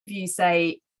you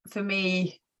say, for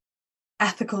me,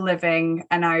 ethical living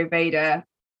and Ayurveda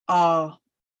are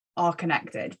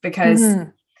connected, because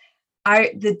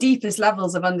the deepest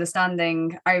levels of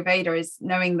understanding Ayurveda is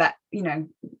knowing that, you know,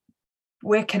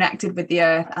 we're connected with the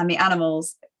earth and the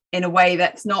animals in a way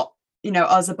that's not, you know,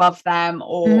 us above them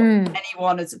or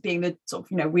anyone as being the sort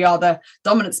of, you know, we are the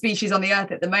dominant species on the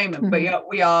earth at the moment, but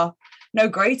we are no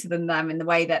greater than them in the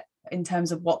way that, in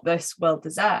terms of what this world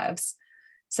deserves.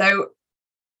 So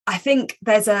I think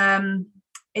there's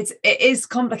it is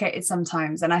complicated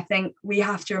sometimes, and I think we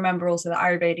have to remember also that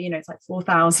Ayurveda, you know, it's like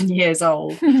 4,000 years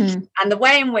old, and the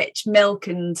way in which milk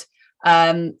and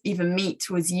even meat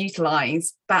was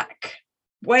utilized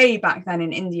way back then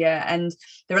in India, and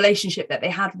the relationship that they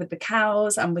had with the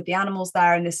cows and with the animals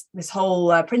there, and this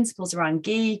whole principles around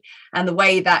ghee, and the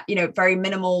way that, you know, very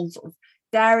minimal sort of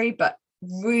dairy, but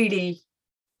really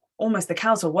almost the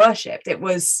cows were worshipped. It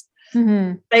was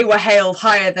they were hailed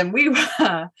higher than we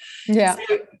were. So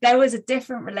there was a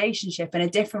different relationship and a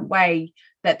different way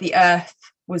that the earth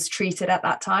was treated at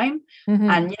that time.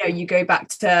 And, you know, you go back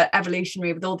to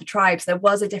evolutionary with all the tribes, there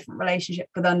was a different relationship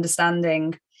with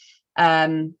understanding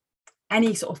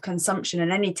any sort of consumption,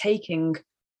 and any taking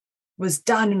was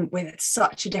done with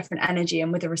such a different energy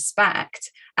and with a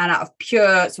respect, and out of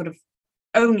pure sort of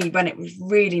only when it was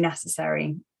really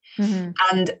necessary.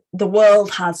 And the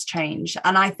world has changed,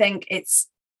 and I think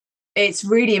it's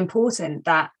really important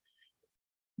that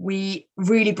we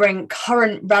really bring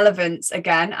current relevance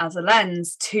again as a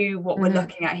lens to what we're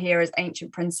looking at here as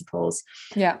ancient principles.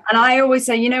 And I always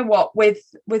say, you know what, with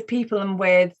people and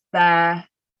with their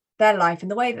life and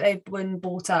the way that they've been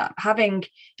brought up, having,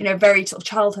 you know, very sort of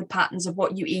childhood patterns of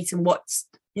what you eat and what's,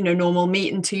 you know, normal.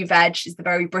 Meat and 2 veg is the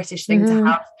very British thing to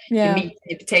have. Your meat,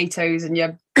 your potatoes and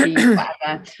your beef,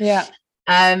 whatever.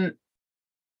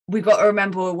 We've got to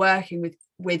remember we're working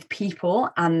with people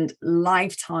and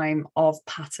lifetime of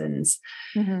patterns.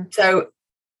 So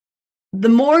the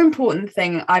more important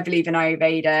thing I believe in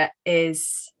Ayurveda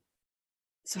is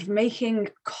sort of making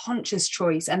conscious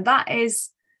choice, and that is,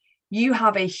 you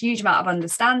have a huge amount of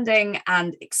understanding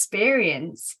and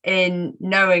experience in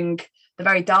knowing the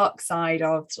very dark side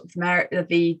of sort of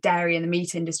the dairy and the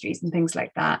meat industries and things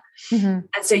like that. And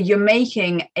so you're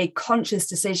making a conscious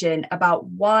decision about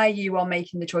why you are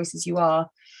making the choices you are.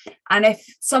 And if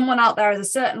someone out there has a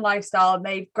certain lifestyle,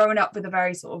 they've grown up with a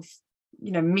very sort of,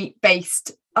 you know,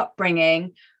 meat-based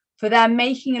upbringing, for them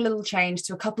making a little change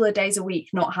to a couple of days a week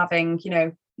not having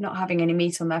any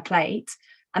meat on their plate,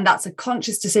 and that's a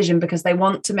conscious decision because they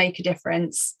want to make a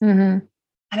difference. And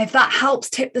if that helps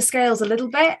tip the scales a little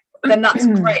bit, then that's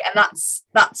great. And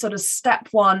that's sort of step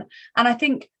one. And I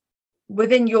think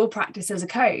within your practice as a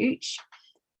coach,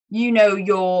 you know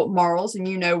your morals and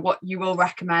you know what you will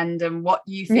recommend and what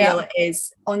you feel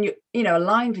is on your, you know,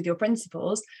 aligned with your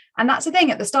principles. And that's the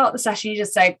thing, at the start of the session, you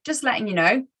just say, just letting you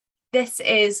know, this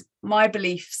is my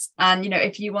beliefs. And, you know,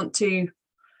 if you want to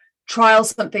trial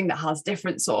something that has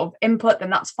different sort of input, then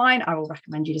that's fine. I will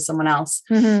recommend you to someone else.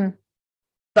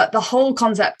 But the whole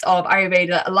concept of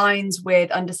Ayurveda aligns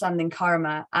with understanding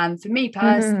karma. And for me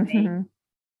personally,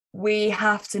 we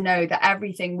have to know that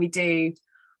everything we do,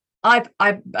 I'm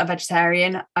a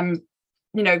vegetarian. I'm,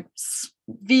 you know,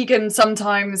 vegan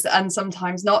sometimes and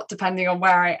sometimes not, depending on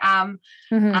where I am.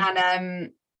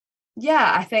 And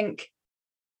I think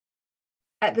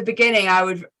at the beginning, I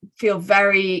would feel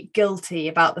very guilty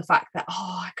about the fact that,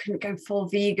 I couldn't go full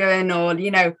vegan, or,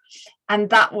 you know, and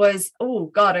that was, oh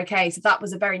God, okay. So that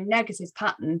was a very negative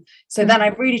pattern. So then I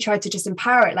really tried to just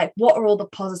empower it. Like, what are all the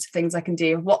positive things I can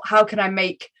do? How can I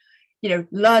make, you know,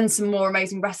 learn some more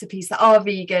amazing recipes that are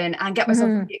vegan and get myself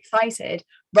really excited,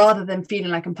 rather than feeling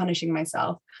like I'm punishing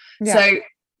myself. So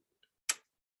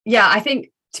I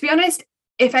think, to be honest,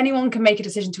 if anyone can make a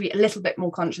decision to eat a little bit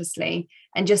more consciously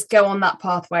and just go on that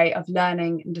pathway of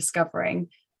learning and discovering,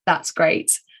 that's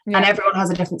great. And everyone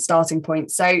has a different starting point.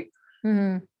 So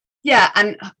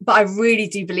but I really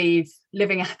do believe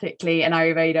living ethically and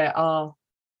Ayurveda are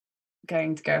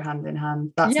going to go hand in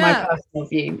hand. That's my personal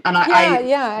view. And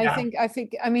I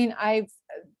think I mean,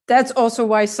 that's also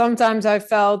why sometimes I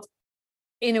felt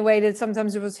in a way that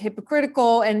sometimes it was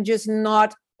hypocritical and just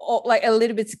not like a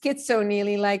little bit schizo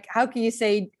nearly, like, how can you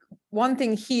say one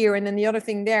thing here and then the other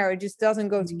thing there? It just doesn't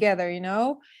go together, you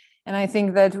know? And I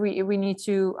think that we need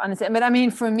to understand. But I mean,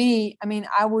 for me, I mean,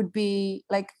 I would be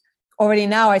like, already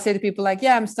now I say to people like,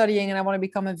 I'm studying and I want to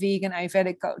become a vegan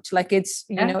Ayurvedic coach. Like, it's,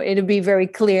 you know, it'll be very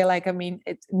clear. Like, I mean,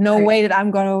 it's no way that I'm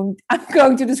going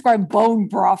to describe bone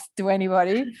broth to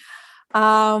anybody.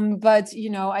 But,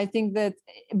 you know, I think that,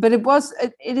 but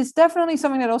it is definitely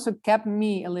something that also kept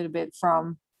me a little bit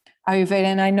from Ayurveda,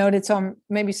 and I know that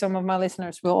maybe some of my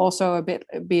listeners will also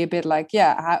be a bit like,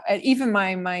 even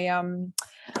my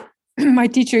my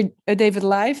teacher, David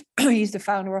Live, he's the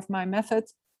founder of my method,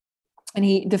 and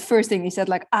the first thing he said,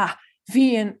 like,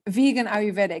 vegan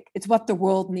Ayurvedic, it's what the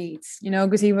world needs,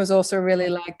 because he was also really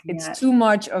like, it's too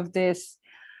much of this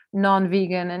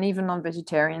non-vegan and even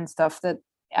non-vegetarian stuff that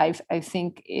I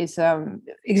think is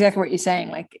exactly what you're saying.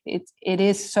 Like it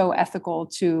is so ethical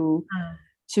to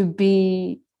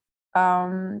be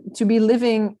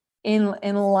living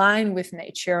in line with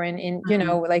nature and in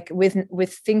like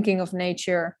with thinking of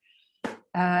nature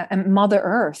and Mother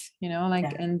Earth,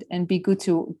 and be good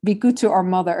to our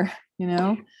mother,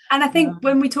 And I think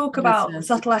when we talk about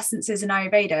subtle essences in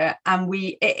Ayurveda, and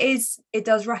it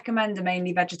does recommend a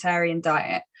mainly vegetarian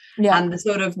diet. And the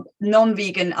sort of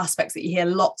non-vegan aspects that you hear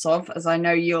lots of, as I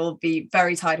know you'll be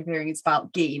very tired of hearing, it's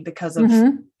about ghee, because of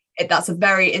it, that's a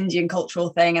very Indian cultural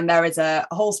thing, and there is a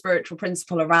whole spiritual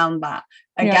principle around that,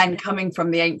 again coming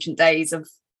from the ancient days of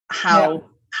how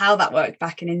that worked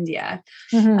back in India.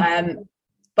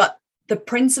 But the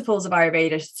principles of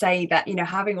Ayurveda say that,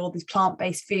 having all these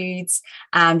plant-based foods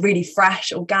and really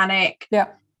fresh, organic,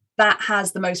 that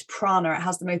has the most prana, it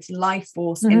has the most life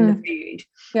force in the food.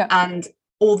 And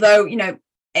although,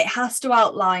 it has to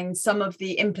outline some of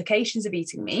the implications of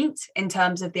eating meat in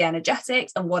terms of the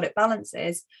energetics and what it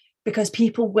balances, because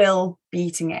people will be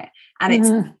eating it. And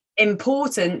it's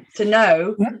important to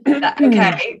know that,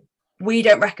 okay, we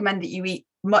don't recommend that you eat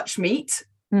much meat,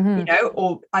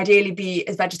 or ideally be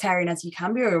as vegetarian as you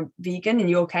can be, or vegan in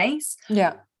your case.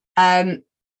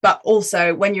 But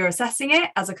also when you're assessing it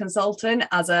as a consultant,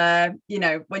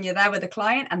 when you're there with a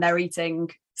client and they're eating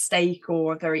steak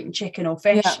or they're eating chicken or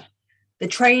fish, the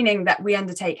training that we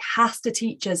undertake has to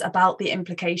teach us about the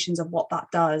implications of what that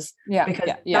does,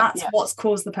 because that's what's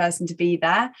caused the person to be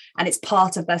there, and it's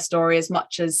part of their story as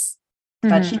much as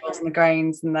vegetables and the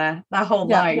grains and their whole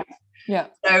life.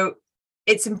 So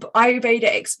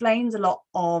Ayurveda explains a lot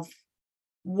of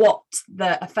what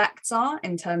the effects are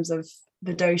in terms of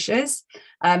the doshas,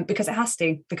 because it has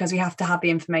to, because we have to have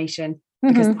the information,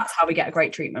 because that's how we get a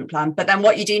great treatment plan. But then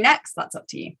what you do next, that's up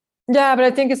to you. Yeah, but I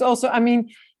think it's also,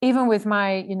 even with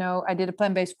my, I did a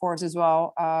plant-based course as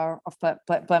well, of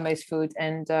plant-based food,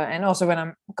 and also when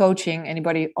I'm coaching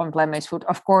anybody on plant-based food,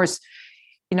 of course,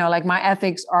 like my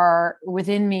ethics are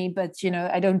within me, but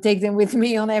I don't take them with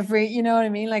me on every, what I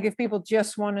mean? Like if people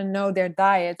just want to know their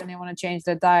diet and they want to change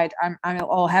their diet,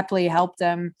 I'll happily help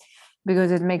them,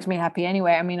 because it makes me happy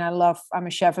anyway. I'm a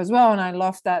chef as well, and I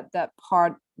love that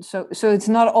part. So it's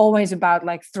not always about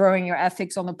like throwing your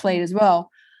ethics on the plate as well.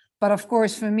 But of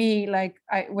course, for me, like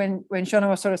when Shona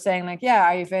was sort of saying like,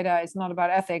 Ayurveda is not about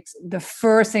ethics, the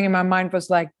first thing in my mind was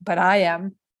like, but I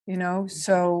am,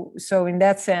 so in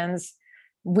that sense,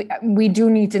 we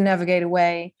do need to navigate a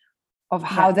way of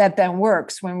how that then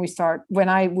works when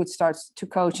I would start to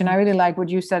coach. And I really like what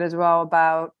you said as well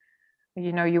about,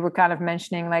 you were kind of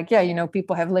mentioning like,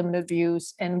 people have limited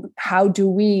views, and how do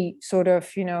we sort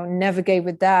of, navigate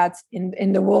with that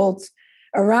in the world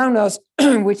around us,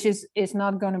 which is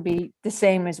not going to be the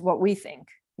same as what we think,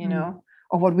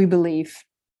 or what we believe.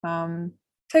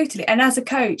 Totally. And as a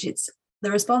coach,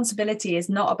 the responsibility is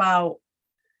not about,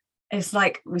 it's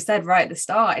like we said right at the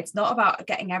start, it's not about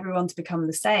getting everyone to become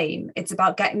the same. It's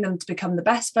about getting them to become the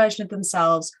best version of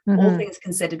themselves, all things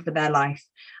considered, for their life.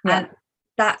 And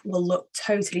that will look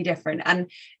totally different. And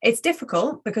it's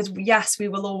difficult because yes, we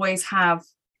will always have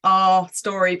our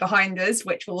story behind us,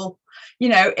 which will,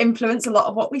 influence a lot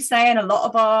of what we say, and a lot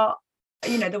of our,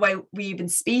 the way we even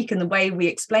speak and the way we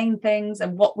explain things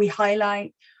and what we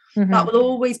highlight. That will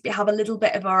always have a little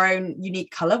bit of our own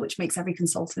unique color, which makes every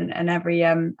consultant and every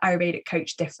Ayurvedic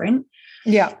coach different.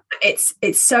 It's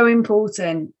so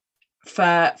important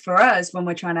for us when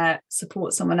we're trying to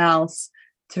support someone else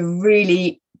to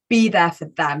really be there for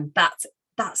them.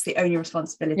 That's the only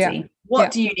responsibility.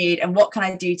 What do you need, and what can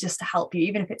I do just to help you,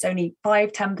 even if it's only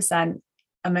 5-10%?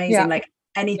 Amazing. Like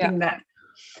anything that.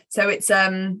 So it's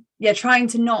trying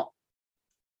to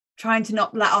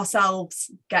not let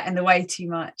ourselves get in the way too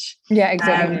much.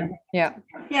 Exactly.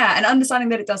 And understanding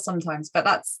that it does sometimes, but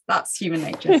that's human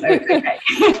nature, so it's okay.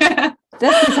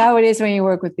 That's just how it is when you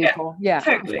work with people.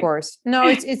 Totally. Of course. No,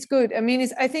 it's good.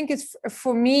 I think it's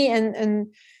for me, and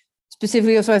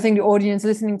specifically also I think the audience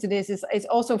listening to this is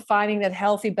also finding that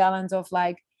healthy balance of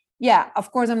like,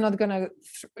 of course I'm not going to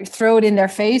throw it in their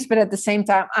face, but at the same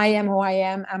time, I am who I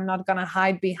am. I'm not going to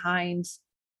hide behind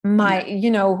my,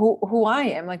 who I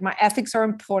am. Like my ethics are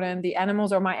important. The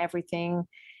animals are my everything.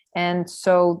 And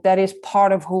so that is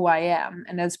part of who I am.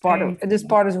 And that's part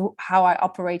of how I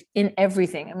operate in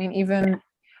everything. Even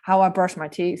how I brush my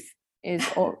teeth is,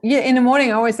 in the morning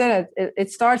I always say that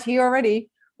it starts here already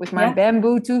with my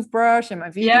bamboo toothbrush and my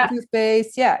vegan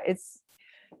toothpaste. It's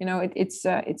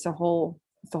it's a whole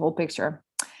picture.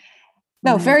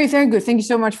 No, very, very good. Thank you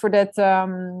so much for that.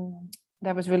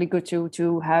 That was really good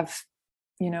to have,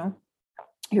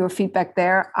 your feedback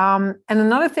there. And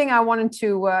another thing I wanted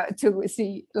to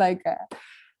see,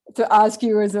 to ask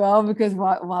you as well, because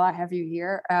while I have you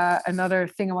here, another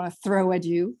thing I want to throw at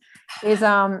you is,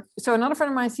 so another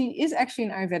friend of mine, she is actually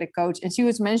an Ayurvedic coach, and she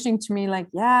was mentioning to me,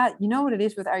 you know what it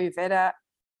is with Ayurveda?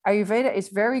 Ayurveda is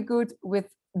very good with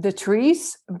the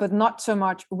trees, but not so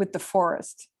much with the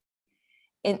forest.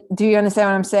 And do you understand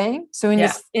what I'm saying? So in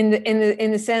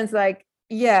the sense,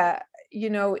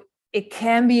 it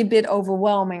can be a bit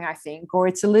overwhelming, I think, or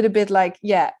it's a little bit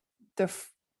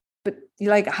but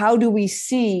how do we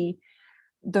see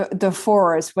the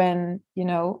forest when,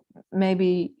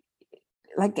 maybe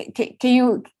can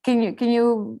you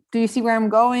do you see where I'm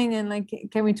going? And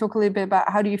can we talk a little bit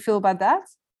about how do you feel about that?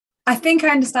 I think I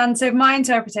understand. So my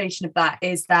interpretation of that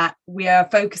is that we are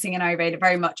focusing in Ayurveda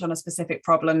very much on a specific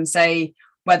problem, say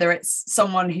whether it's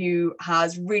someone who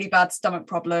has really bad stomach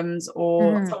problems,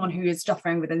 or someone who is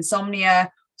suffering with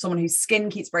insomnia, someone whose skin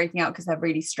keeps breaking out because they're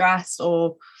really stressed,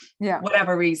 or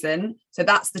whatever reason. So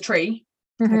that's the tree,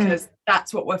 because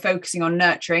that's what we're focusing on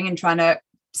nurturing and trying to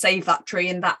save that tree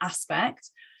in that aspect.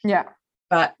 Yeah.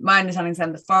 But my understanding is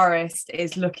then the forest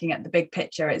is looking at the big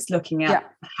picture. It's looking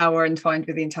at how we're entwined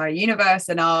with the entire universe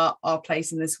and our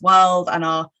place in this world and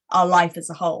our life as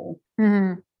a whole.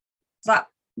 Is that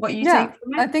what you take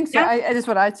from it? I think so. It is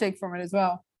what I take from it as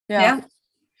well. Yeah.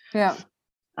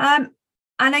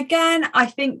 And again, I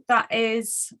think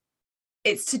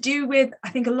it's to do with, I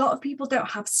think a lot of people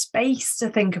don't have space to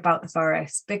think about the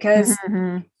forest, because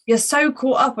you're so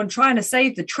caught up on trying to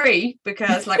save the tree,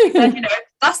 because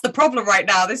that's the problem right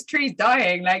now. This tree's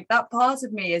dying. That part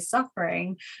of me is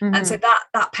suffering. And so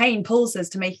that pain pulls us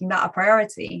to making that a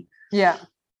priority. Yeah.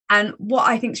 And what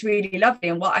I think is really lovely,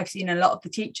 and what I've seen in a lot of the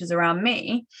teachers around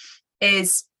me,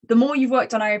 is the more you've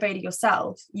worked on Ayurveda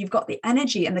yourself, you've got the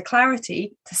energy and the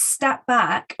clarity to step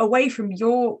back away from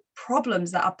your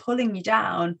problems that are pulling you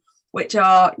down, which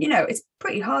are, it's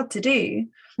pretty hard to do.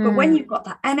 But when you've got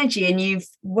that energy and you've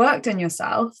worked on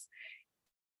yourself,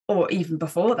 or even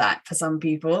before that, for some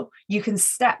people, you can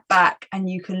step back and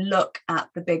you can look at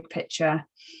the big picture.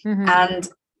 And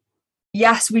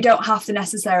yes, we don't have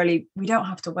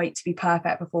to wait to be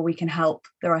perfect before we can help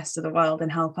the rest of the world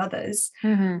and help others.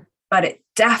 But it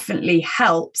definitely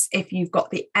helps if you've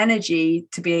got the energy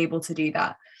to be able to do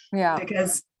that. Yeah.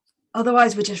 Because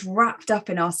otherwise we're just wrapped up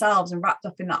in ourselves and wrapped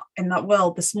up in that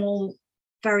world, the small,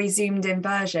 very zoomed in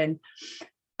version.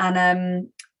 And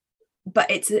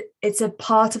but it's a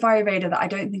part of Ayurveda that I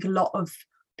don't think a lot of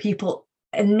people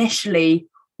initially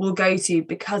will go to,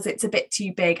 because it's a bit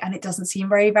too big and it doesn't seem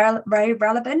very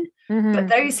relevant. But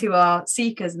those who are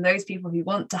seekers and those people who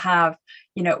want to have,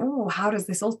 how does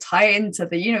this all tie into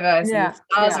the universe and the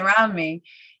stars around me,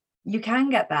 you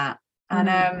can get that.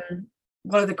 And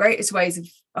one of the greatest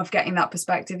ways of getting that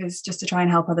perspective is just to try and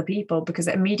help other people, because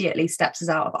it immediately steps us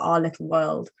out of our little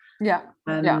world. And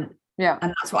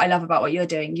that's what I love about what you're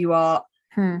doing. You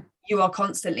are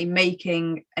constantly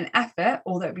making an effort,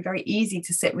 although it'd be very easy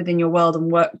to sit within your world and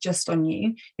work just on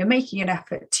you. You're making an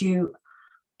effort to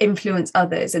influence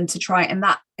others and to try, and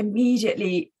that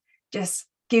immediately just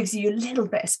gives you a little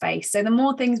bit of space. So the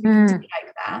more things we can do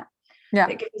like that,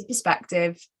 that gives us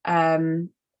perspective,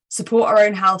 support our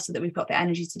own health so that we've got the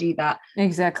energy to do that.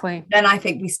 Exactly. Then I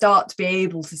think we start to be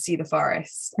able to see the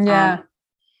forest. No,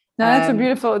 that's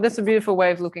a beautiful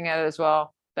way of looking at it as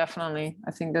well. Definitely.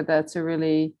 I think that's a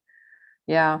really,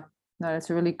 that's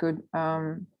a really good,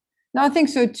 I think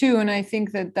so too. And I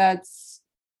think that's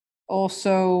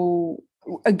also,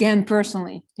 again,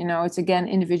 personally, it's again,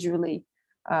 individually,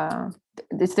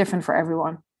 it's different for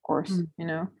everyone, of course,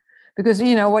 because,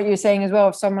 what you're saying as well,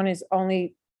 if someone is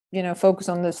only, focused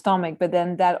on the stomach, but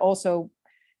then that also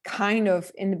kind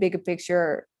of in the bigger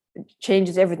picture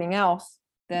changes everything else,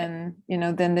 then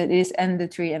it is, and the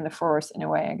tree and the forest in a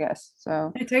way, I guess.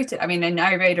 So I mean, in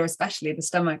Ayurveda, especially the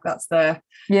stomach, that's the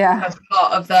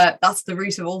part of that's the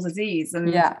root of all disease and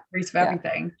the root of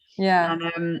everything.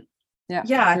 And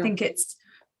I think it's,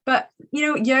 but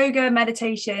yoga,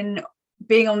 meditation,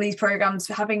 being on these programs,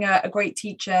 having a great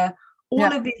teacher, all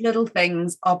of these little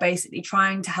things are basically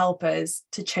trying to help us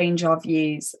to change our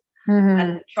views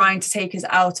and trying to take us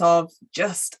out of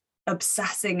just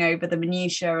obsessing over the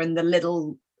minutiae and the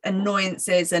little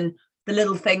annoyances and the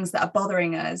little things that are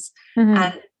bothering us.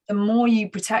 And the more you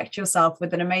protect yourself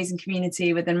with an amazing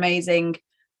community, with an amazing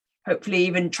hopefully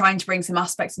even trying to bring some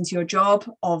aspects into your job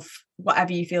of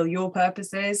whatever you feel your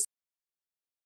purpose is.